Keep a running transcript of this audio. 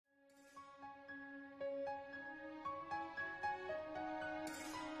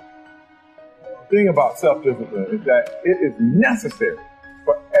thing about self-discipline is that it is necessary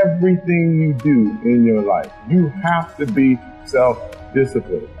for everything you do in your life. You have to be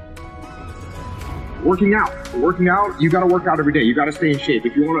self-disciplined. Working out, you got to work out every day. You got to stay in shape.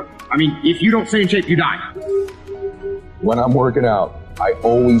 If you want to, if you don't stay in shape, you die. When I'm working out, I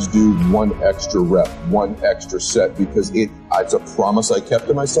always do one extra rep, one extra set, because it's a promise I kept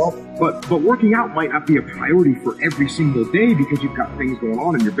to myself. But working out might not be a priority for every single day because you've got things going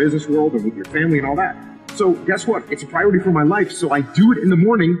on in your business world and with your family and all that. So guess what? It's a priority for my life, so I do it in the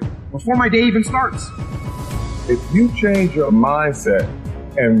morning before my day even starts. If you change your mindset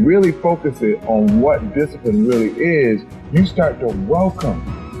and really focus it on what discipline really is, you start to welcome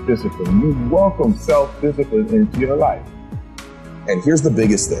discipline. You welcome self-discipline into your life. And here's the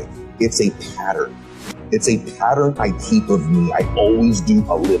biggest thing. It's a pattern. It's a pattern I keep of me. I always do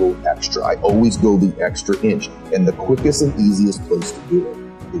a little extra. I always go the extra inch. And the quickest and easiest place to do it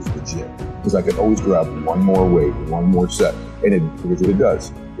is the gym. Because I can always grab one more weight, one more set. And here's what it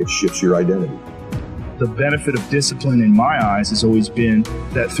does. It shifts your identity. The benefit of discipline in my eyes has always been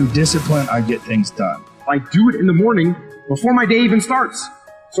that through discipline, I get things done. I do it in the morning before my day even starts.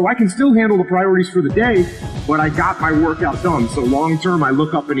 So I can still handle the priorities for the day, but I got my workout done. So long term, I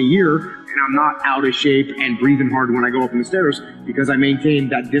look up in a year and I'm not out of shape and breathing hard when I go up in the stairs because I maintain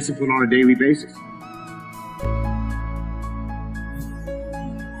that discipline on a daily basis.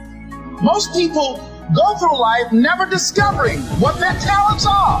 Most people go through life never discovering what their talents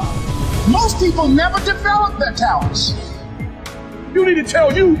are. Most people never develop their talents. You need to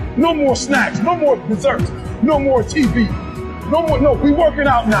tell you no more snacks, no more desserts, no more TV. No, we working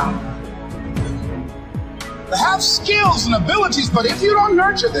out now. They have skills and abilities, but if you don't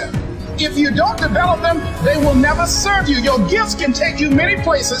nurture them, if you don't develop them, they will never serve you. Your gifts can take you many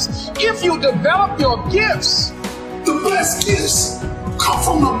places if you develop your gifts. The best gifts come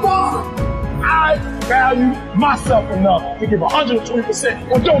from the bottom. I value myself enough to give 120%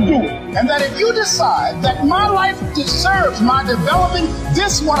 or don't do it. And that if you decide that my life deserves my developing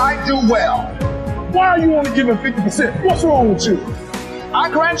this what I do well, why are you only giving 50%? What's wrong with you? I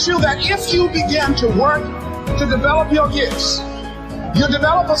grant you that if you begin to work to develop your gifts, you'll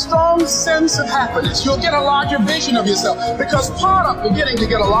develop a strong sense of happiness. You'll get a larger vision of yourself. Because part of beginning to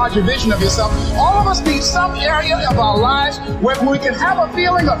get a larger vision of yourself, all of us need some area of our lives where we can have a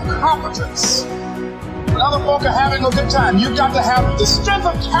feeling of competence. When other folk are having a good time, you've got to have the strength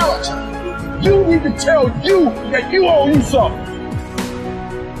of character. You need to tell you that you owe you something.